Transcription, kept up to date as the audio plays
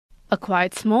A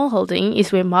quiet smallholding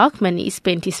is where Mark Money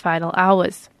spent his final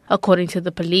hours. According to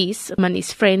the police,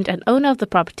 Money's friend and owner of the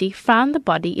property found the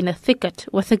body in a thicket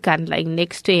with a gun lying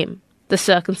next to him. The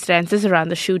circumstances around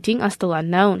the shooting are still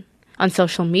unknown. On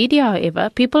social media, however,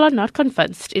 people are not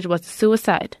convinced it was a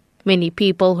suicide. Many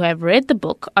people who have read the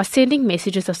book are sending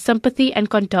messages of sympathy and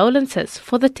condolences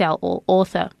for the tell-all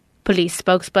author. Police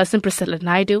spokesperson Priscilla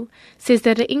Naidu says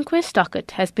that an inquest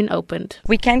docket has been opened.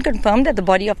 We can confirm that the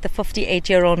body of the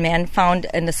 58-year-old man found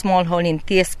in a small hole in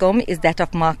Theescombe is that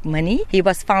of Mark Money. He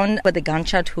was found with a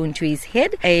gunshot wound to his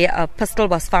head. A pistol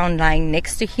was found lying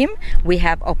next to him. We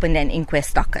have opened an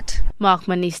inquest docket. Mark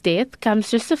Money's death comes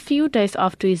just a few days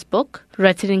after his book,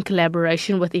 written in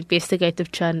collaboration with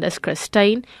investigative journalist Chris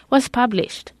Steyn, was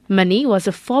published. Money was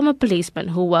a former policeman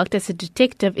who worked as a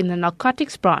detective in the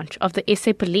narcotics branch of the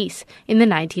SA Police in the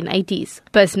 1980s.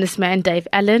 Businessman Dave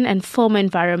Allen and former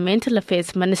Environmental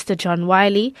Affairs Minister John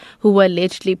Wiley, who were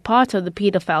allegedly part of the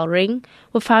paedophile ring,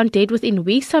 were found dead within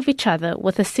weeks of each other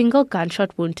with a single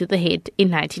gunshot wound to the head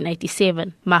in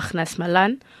 1987. Magnus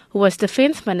Malan, who was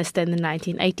Defence Minister in the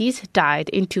 1980s, died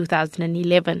in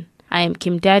 2011. I am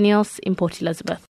Kim Daniels in Port Elizabeth.